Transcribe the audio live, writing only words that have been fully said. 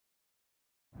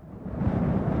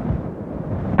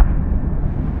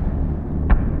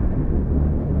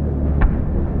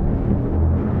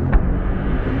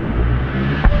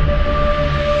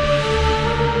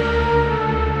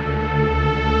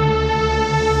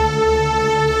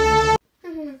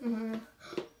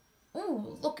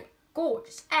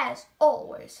just as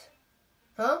always.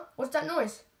 Huh? What's that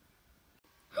noise?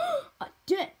 A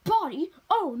dead body?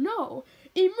 Oh no!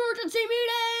 Emergency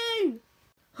meeting!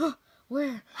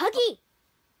 Where? Huggy!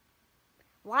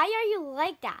 Why are you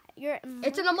like that?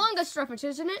 It's an Among Us reference,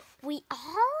 isn't it? We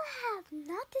all have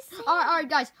not the same. Alright,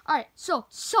 guys. Alright, so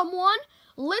someone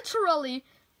literally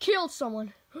killed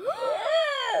someone.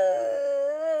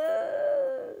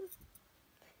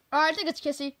 Alright, I think it's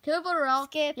Kissy. Can we vote her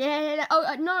out? Skip. Yeah.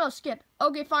 Oh, no, skip.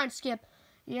 Okay, fine, skip.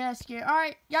 Yeah, skip.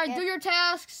 Alright, yeah, Skip. do your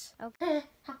tasks. Okay.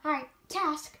 Alright,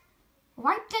 task.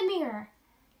 Wipe the mirror.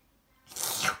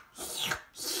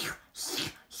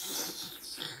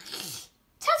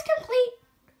 Task complete.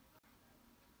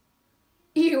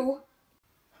 Ew.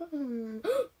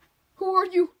 Who are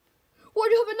you? Why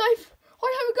do you have a knife? Why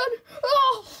do you have a gun?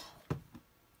 Oh!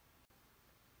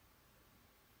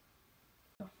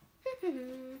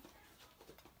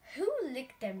 Who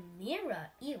licked the mirror?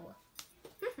 Ew.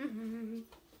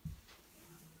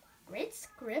 Great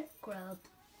script grub.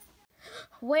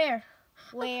 Where?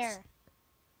 Where?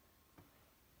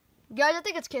 Guys, I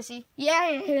think it's Kissy.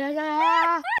 Yeah.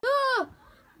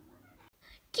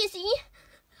 Kissy?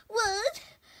 What?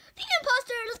 The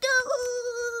imposter, let's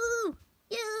go!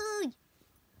 Yay!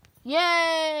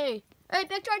 Yay! Hey,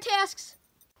 back to our tasks.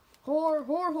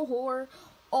 Whore.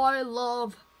 I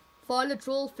love Violet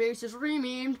Troll Faces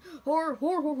rememed. Whore.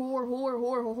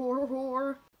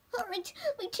 Alright,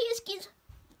 my task is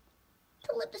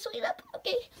to lift this weight up,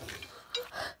 okay?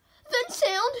 Then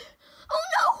sound. Oh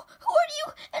no! Who are you?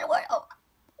 And where? Oh,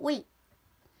 wait.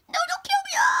 No, don't kill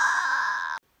me!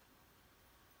 Ah!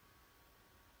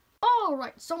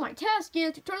 Alright, so my task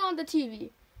is to turn on the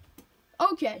TV.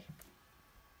 Okay.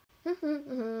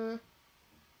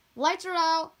 Lights are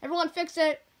out. Everyone fix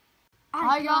it.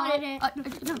 I got it.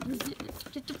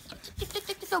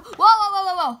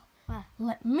 Whoa. What?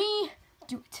 Let me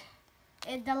do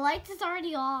it. The light is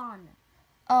already on.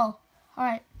 Oh,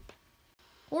 alright.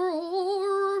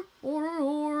 Whore.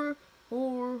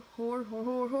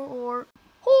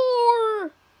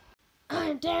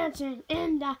 I'm dancing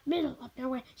in the middle of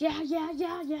nowhere. Yeah.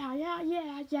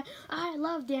 I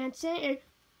love dancing.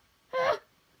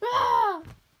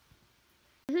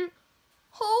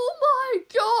 Oh my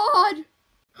god!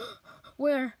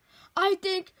 Where? I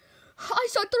think I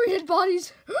saw 3 dead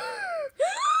bodies.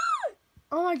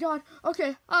 Oh my god.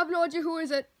 Okay, I have no idea who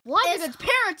is it. Well, I think it's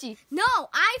Parody. No,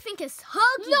 I think it's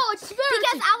Huggy. No, it's Parody.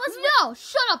 Because I was... No,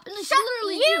 shut up. It's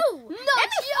literally you. No, Let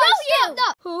it's me you. show you.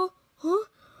 Stop. Huh?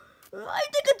 I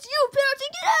think it's you, Parody.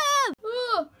 Get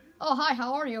him. Oh, hi.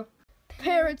 How are you?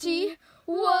 Parody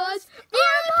was the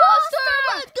imposter.